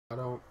I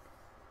don't.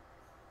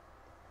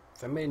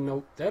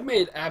 That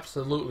made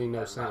absolutely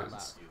no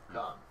sense. You've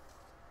come.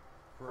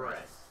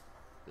 Press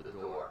the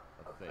door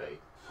of fate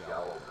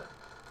shall open.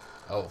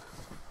 Oh.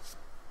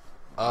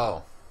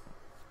 Oh.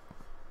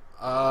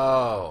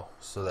 Oh.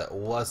 So that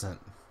wasn't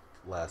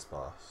last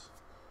boss.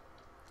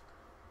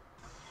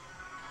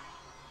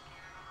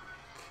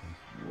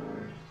 Okay.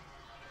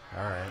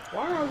 Alright.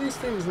 Why are these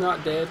things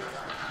not dead?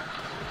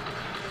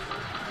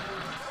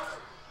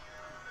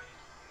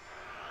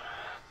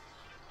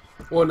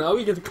 Well, now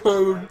we get to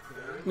climb.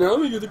 Now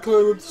we get to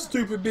climb up the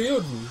stupid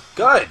building.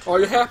 Good. Are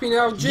you happy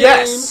now, James?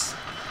 Yes.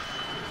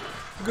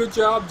 Good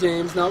job,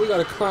 James. Now we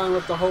gotta climb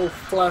up the whole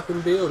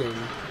flapping building.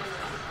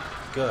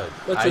 Good.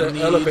 Bet you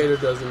the elevator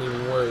doesn't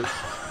even work.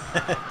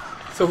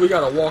 So we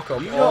gotta walk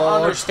up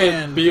all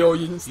 10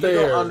 billion stairs.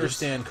 You don't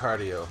understand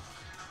cardio.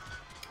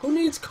 Who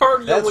needs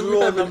cardio That's when you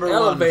rule have an number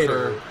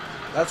elevator?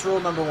 That's rule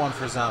number one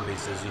for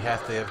zombies, is you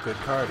have to have good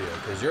cardio.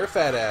 Because you're a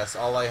fat ass,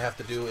 all I have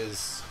to do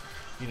is,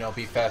 you know,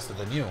 be faster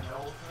than you.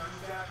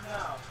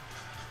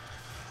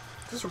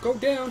 Just go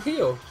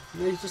downhill.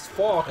 And they just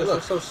fall because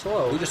they're so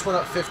slow. We just went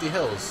up 50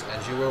 hills,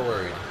 and you were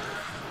worried.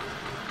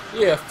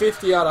 Yeah,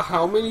 50 out of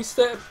how many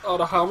steps?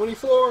 Out of how many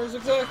floors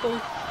exactly?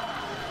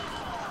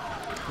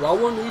 Why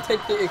wouldn't we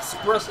take the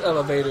express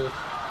elevator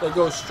that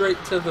goes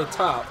straight to the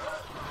top?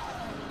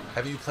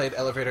 Have you played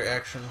Elevator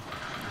Action?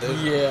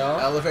 Yeah.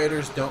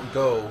 Elevators don't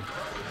go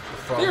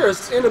from...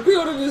 In a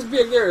building this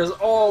big, there is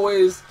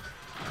always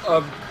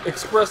an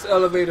express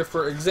elevator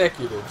for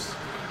executives.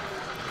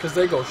 Because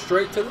they go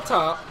straight to the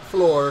top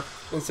floor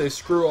and say,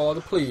 screw all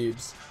the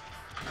plebes.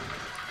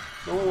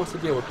 No one wants to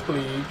deal with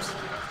plebes.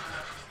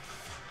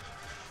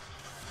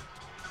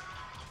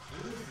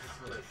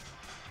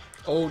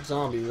 Old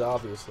zombies,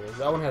 obviously.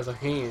 That one has a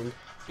hand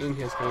in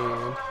his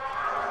hand.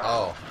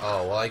 Oh,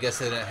 well, I guess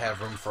they didn't have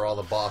room for all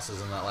the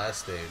bosses in that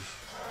last stage.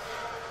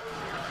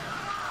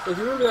 If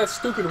you remember that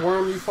stupid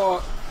worm you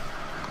fought,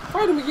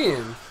 fight him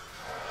again.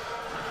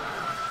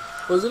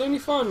 Was it any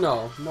fun?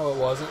 No. No, it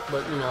wasn't,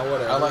 but, you know,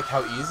 whatever. I like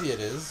how easy it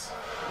is.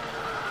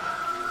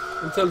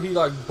 Until he,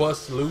 like,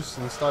 busts loose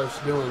and starts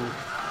doing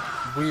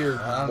weird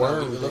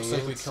worm things. It looks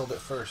like we killed it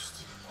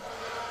first.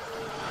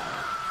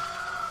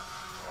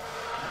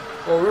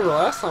 Well, remember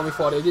last time we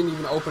fought, it didn't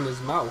even open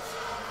his mouth.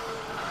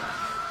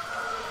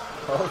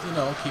 Well, you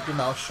know, keep your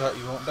mouth shut,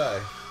 you won't die.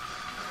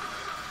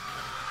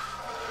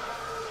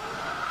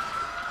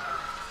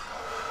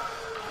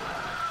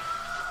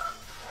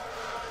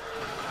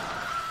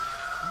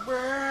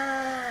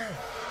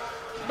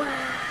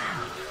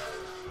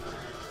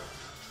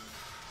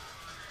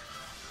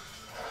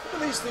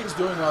 What are these things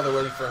doing while they're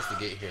waiting for us to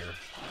get here?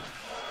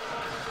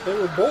 They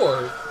were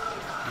bored.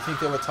 You think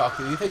they would talk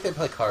to you? You think they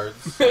play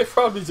cards? They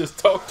probably just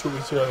talk to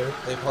each other.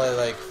 They play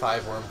like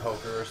 5-worm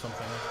poker or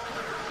something?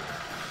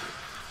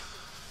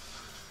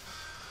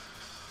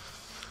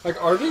 Like,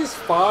 are these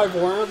 5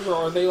 worms, or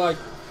are they like...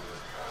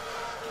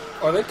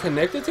 Are they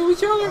connected to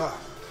each other?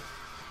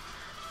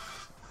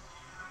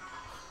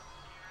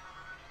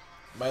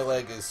 My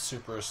leg is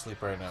super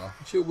asleep right now.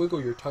 You should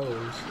wiggle your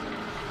toes.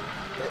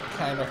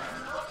 Kinda.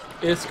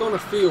 It's gonna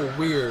feel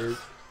weird,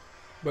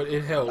 but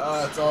it helps.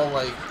 It's all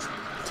like...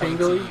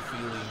 tingly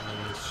feeling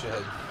and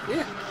shit.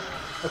 Yeah.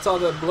 That's all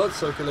that blood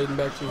circulating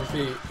back to your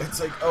feet. It's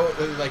like,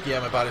 oh, like, yeah,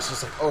 my body's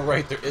just like, oh,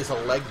 right, there is a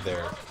leg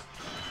there.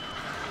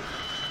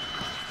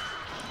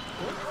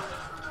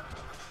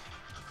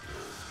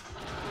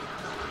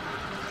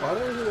 Why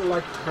do they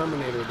like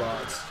Terminator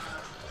bots?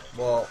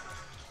 Well,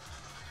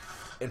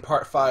 in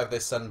part 5, they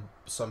send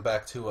some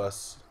back to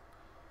us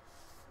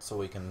so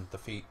we can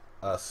defeat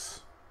us.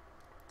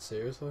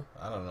 Seriously?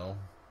 I don't know.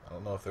 I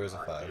don't know if there is a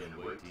 5. I've been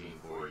waiting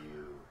for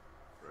you,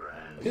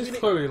 friend. He's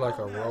clearly like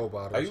a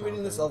robot or Are you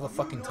reading this off a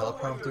fucking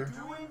teleprompter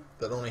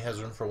that only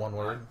has room for one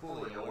word? I'm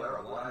fully aware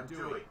of what I'm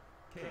doing.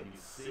 Can you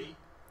see?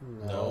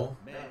 No.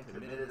 Man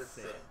committed a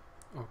sin.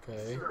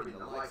 Okay. Disturbing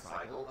the life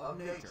cycle of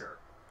nature.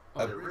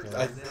 I'm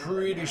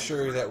pretty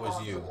sure that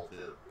was you.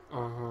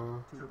 Uh-huh.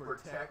 To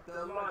protect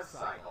the life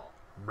cycle.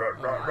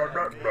 Uh-huh.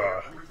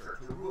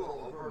 To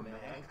rule over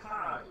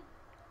mankind.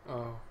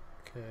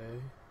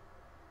 Okay.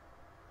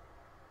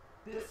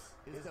 This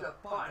is the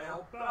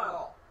final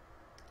battle.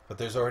 But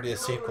there's already a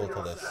sequel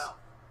to this.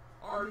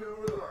 Are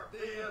you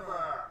the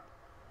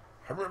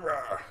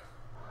Ever?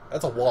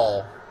 That's a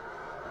wall.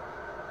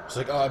 It's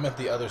like, oh, I meant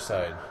the other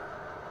side.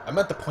 I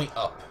meant the point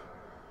up.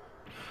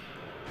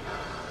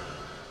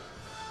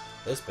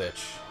 This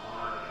bitch.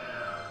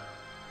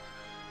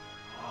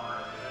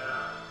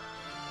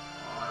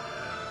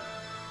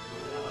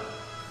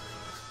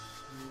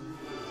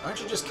 Aren't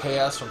you just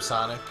Chaos from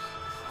Sonic?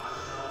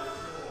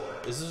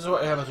 This is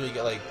what happens when you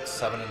get like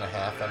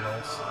 7.5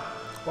 emeralds.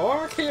 Well, I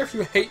don't care if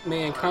you hate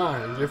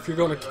mankind, if you're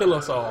gonna kill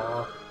us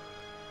all.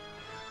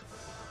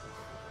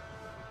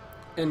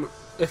 And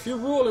if you're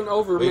ruling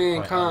over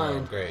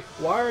mankind, great.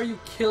 Why are you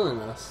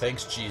killing us?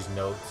 Thanks, G's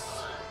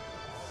notes.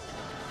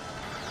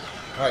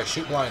 Alright,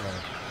 shoot blindly.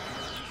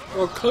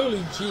 Well,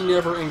 clearly G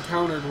never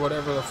encountered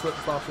whatever the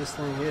flip-flop this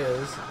thing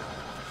is.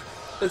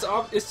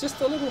 It's just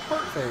a little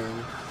hurt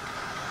thing.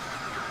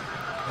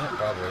 Yeah,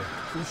 probably.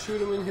 You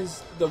shoot him in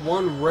the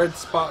one red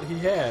spot he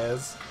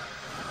has.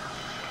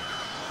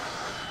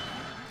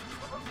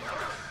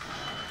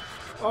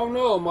 Oh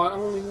no, my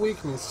only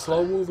weakness,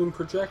 slow-moving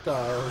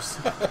projectiles.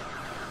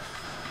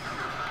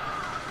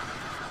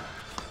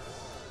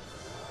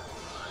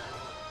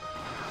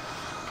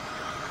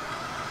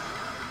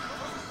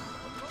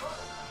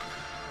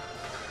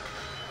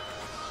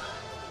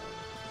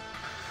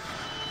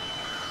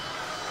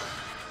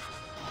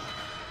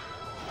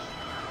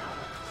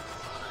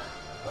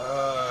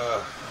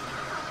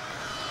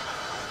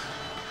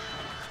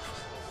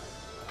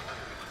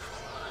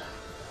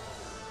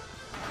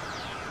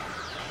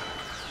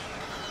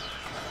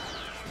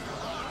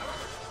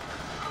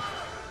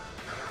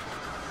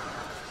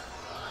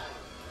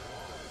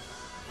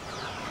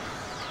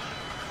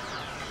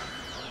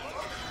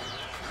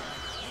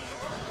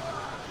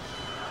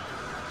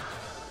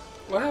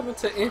 What happened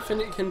to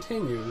infinite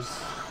continues?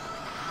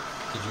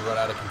 Did you run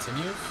out of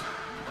continues?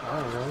 I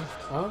don't know.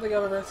 I don't think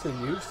I've ever actually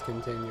used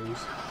continues.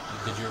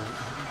 Did you?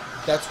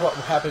 That's what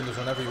happened is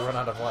whenever you run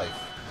out of life.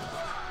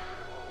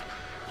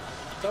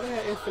 I thought I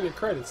had infinite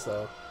credits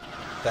though.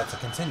 That's a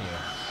continue.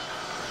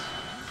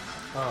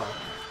 Oh.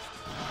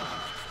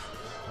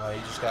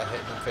 You just got hit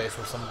in the face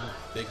with some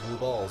big blue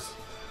balls.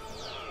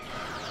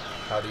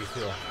 How do you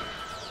feel?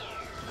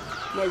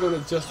 I'm not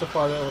going to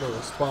justify that with a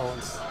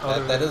response.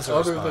 That is a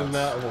other response. than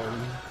that one.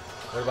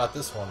 What about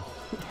this one?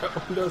 That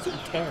one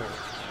doesn't count.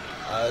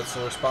 It's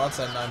a response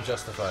and I'm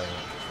justifying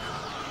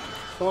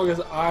it. As long as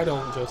I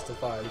don't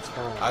justify it, it's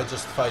fine. I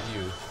justified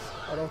you.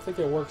 I don't think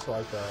it works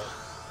like that.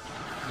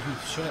 You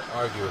shouldn't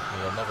argue with me,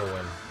 you'll never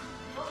win.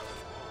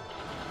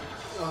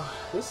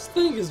 This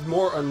thing is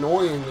more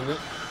annoying than it.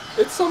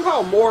 It's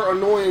somehow more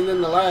annoying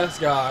than the last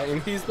guy,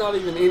 and he's not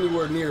even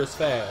anywhere near as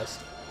fast.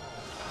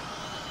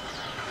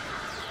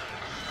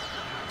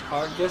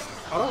 I guess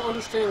I don't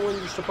understand when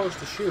you're supposed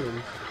to shoot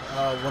him.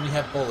 When you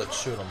have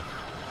bullets, shoot them.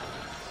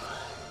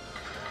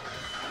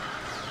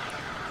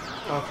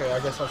 Okay, I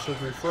guess I should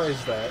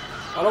rephrase that.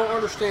 I don't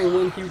understand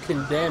when you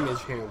can damage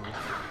him.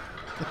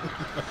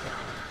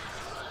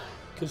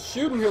 Because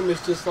shooting him is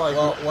just like...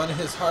 Well, when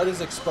his heart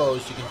is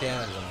exposed, you can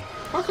damage him.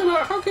 How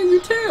can you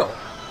tell?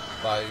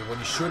 When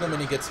you shoot him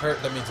and he gets hurt,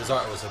 that means his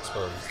heart was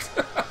exposed.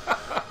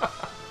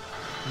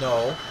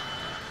 No.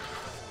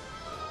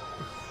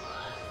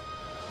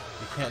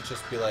 You can't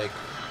just be like,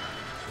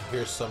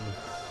 here's some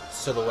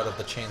silhouette of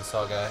the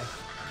chainsaw guy.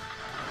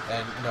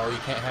 And no, you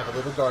can't have a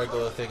little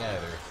gargoyle thing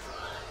either.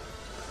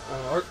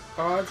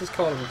 I just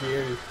call him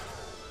Gary.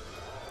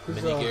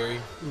 Mini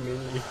Gary?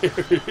 Mini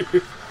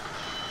Gary.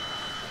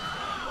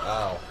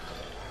 Ow.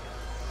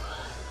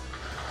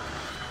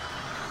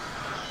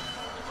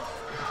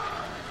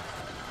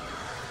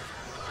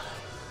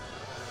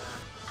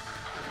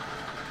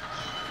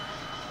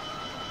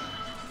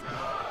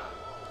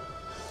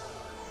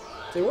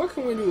 So what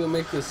can we do to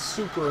make this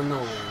super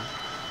annoying?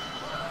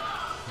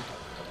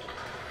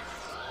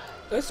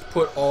 Let's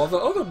put all the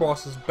other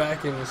bosses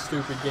back in the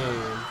stupid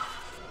game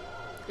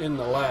in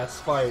the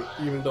last fight,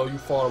 even though you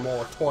fought them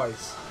all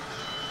twice.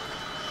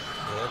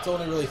 Yeah, it's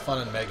only really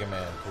fun in Mega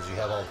Man, because you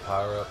have all the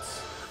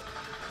power-ups.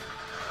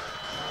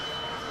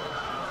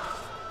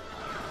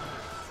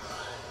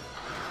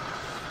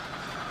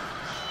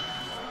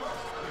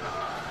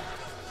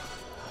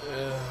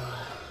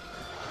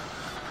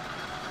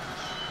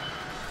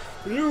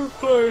 You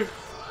play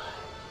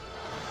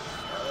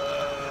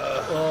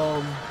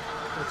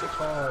what's it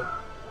called?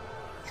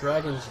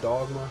 Dragon's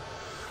Dogma?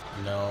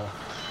 No.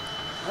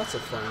 That's a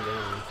fun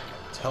game.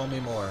 Tell me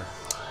more.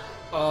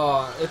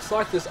 It's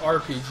like this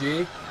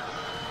RPG.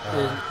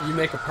 And you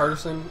make a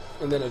person,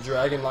 and then a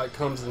dragon like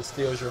comes and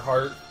steals your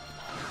heart.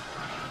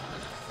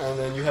 And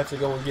then you have to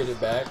go and get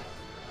it back.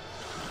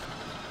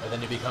 And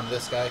then you become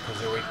this guy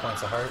because your weak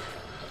point's a heart?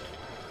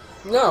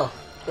 No.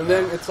 And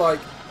then it's like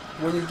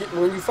when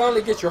you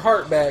finally get your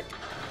heart back,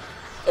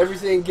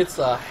 everything gets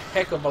a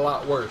heck of a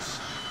lot worse.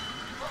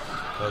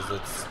 Because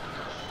it's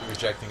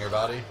rejecting your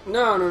body?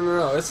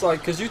 No. It's like,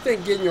 because you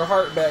think getting your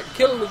heart back,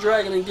 killing the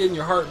dragon and getting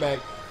your heart back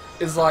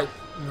is like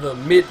the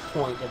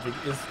midpoint of it.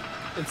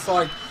 It's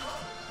like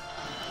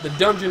the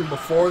dungeon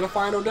before the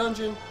final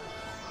dungeon.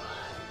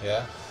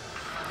 Yeah.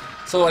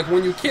 So like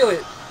when you kill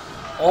it,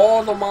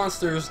 all the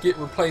monsters get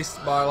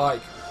replaced by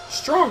like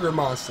stronger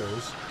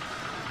monsters.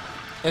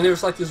 And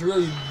there's like this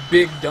really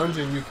big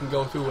dungeon you can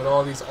go through with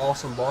all these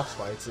awesome boss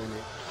fights in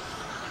it.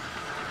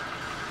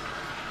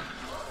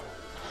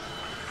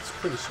 It's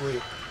pretty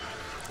sweet.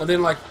 And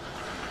then like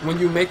when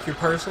you make your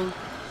person,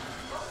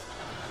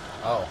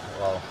 Oh,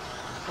 well.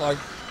 like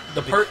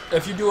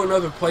if you do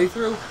another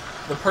playthrough,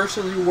 the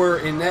person you were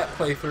in that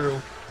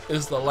playthrough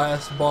is the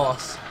last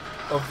boss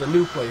of the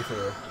new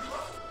playthrough.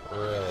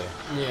 Really?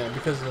 Yeah,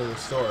 because of the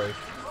story.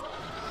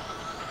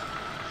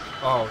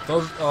 Oh,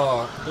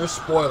 there's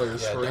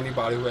spoilers for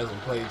anybody who hasn't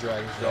played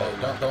Dragon's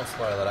Dogma. Don't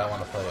spoil it. I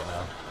want to play it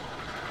now.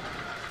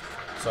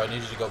 So I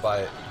need you to go buy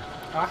it.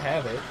 I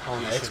have it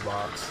on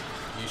Xbox.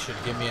 You should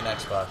give me an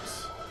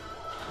Xbox.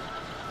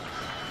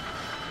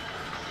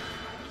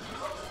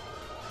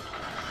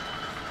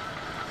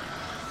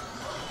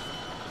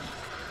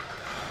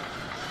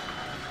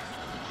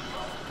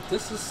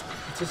 this is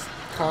just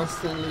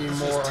constantly It's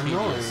more just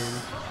annoying.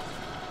 tedious.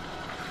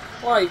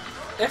 Like,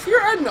 if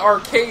you're at an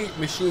arcade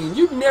machine,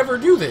 you'd never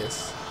do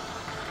this.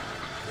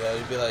 Yeah,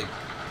 you'd be like,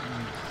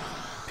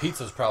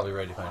 pizza's probably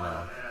ready by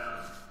now.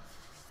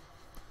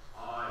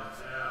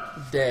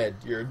 Dead.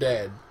 You're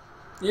dead.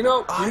 You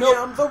know. I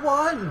am the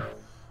one.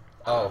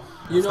 Oh,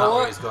 You that's know not what?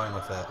 where he's going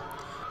with that.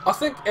 I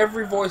think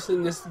every voice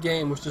in this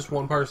game was just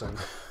one person.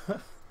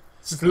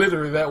 It's just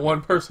literally that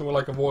one person with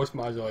like a voice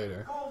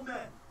modulator.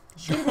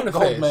 Shoot him in the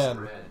face.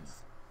 Goldman.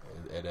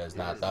 It is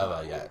not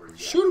over yet.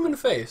 Shoot him in the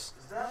face.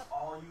 Is that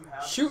all you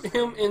have? Shoot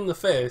him in the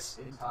face.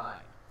 In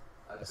time.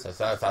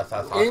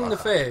 In the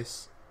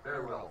face.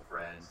 Farewell,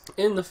 friends.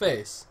 In the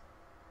face.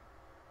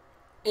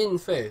 In the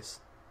face.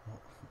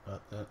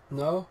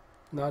 No?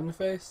 Not in the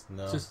face?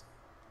 No. Just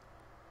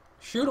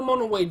shoot him on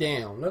the way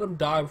down. Let him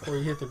die before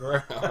he hit the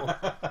ground.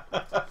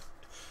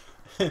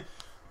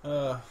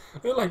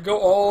 They like go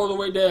all the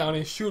way down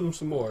and shoot him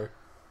some more.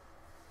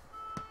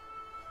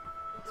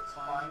 It's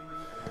finally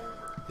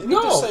over. Did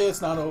you just say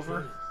it's not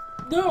over?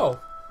 No,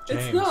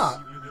 it's James.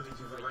 not.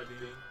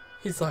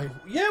 He's like,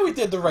 Yeah, we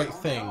did the right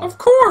thing. of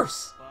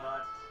course!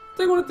 But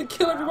They wanted to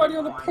kill everybody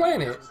on the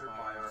planet. answer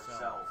by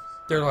ourselves.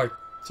 They're like,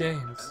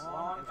 James, As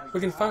long as we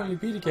can finally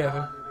be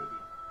together.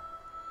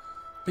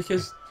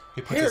 Because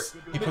He puts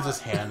his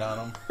hand on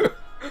him.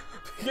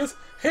 because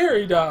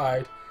Harry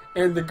died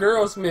and the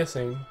girl's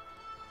missing.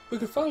 We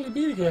can finally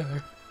be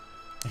together.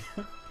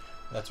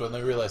 That's when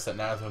they realized that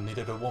neither of them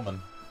needed a woman.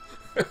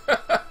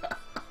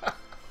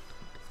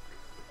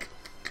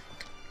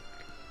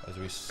 As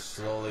we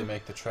slowly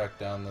make the trek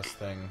down this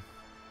thing,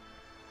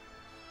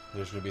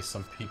 there's going to be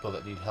some people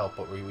that need help,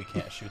 but we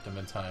can't shoot them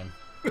in time.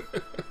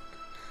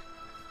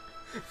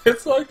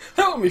 It's like,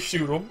 help me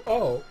shoot them.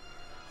 Oh.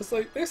 It's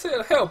like, they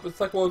said help.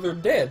 It's like, well, they're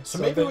dead. So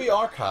maybe we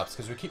are cops,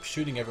 because we keep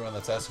shooting everyone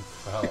that's asking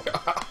for help.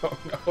 I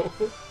don't know.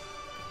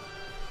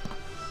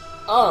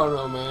 I don't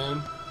know,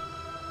 man.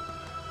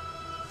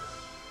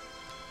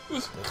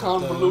 This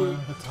convoluted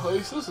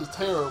place, this is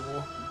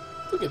terrible.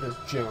 Look at this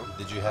jump.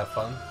 Did you have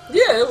fun?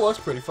 Yeah, it was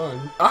pretty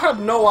fun. I have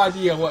no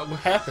idea what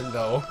happened,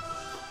 though.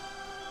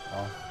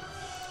 Oh.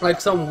 Like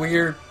some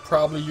weird,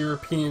 probably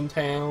European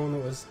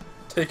town was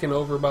taken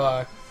over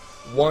by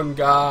one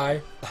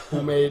guy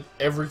who made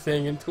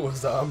everything into a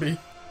zombie.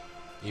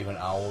 Even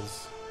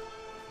owls?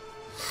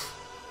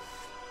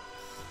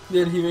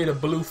 Then he made a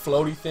blue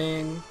floaty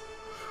thing.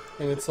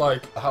 And it's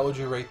like, How would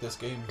you rate this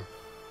game?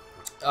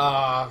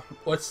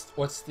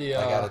 what's the,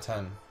 I got a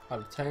 10. out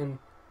of 10?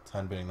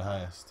 10 being the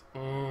highest.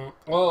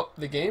 Well,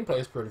 the gameplay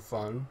is pretty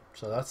fun,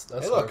 so that's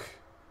Hey, look!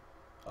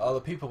 All the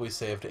people we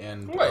saved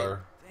and Wait.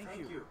 are...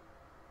 Thank you.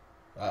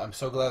 I'm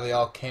so glad they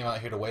all came out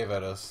here to wave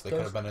at us. They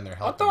could have been in there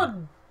I helping. thought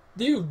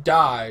you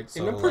died, So,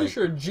 and I'm pretty like-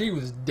 sure G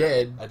was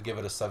dead. I'd give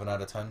it a 7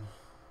 out of 10.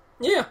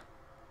 Yeah.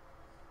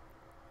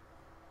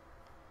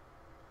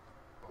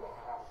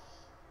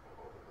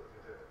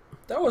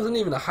 That wasn't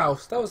even a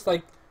house. That was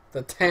like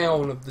the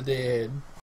town of the dead.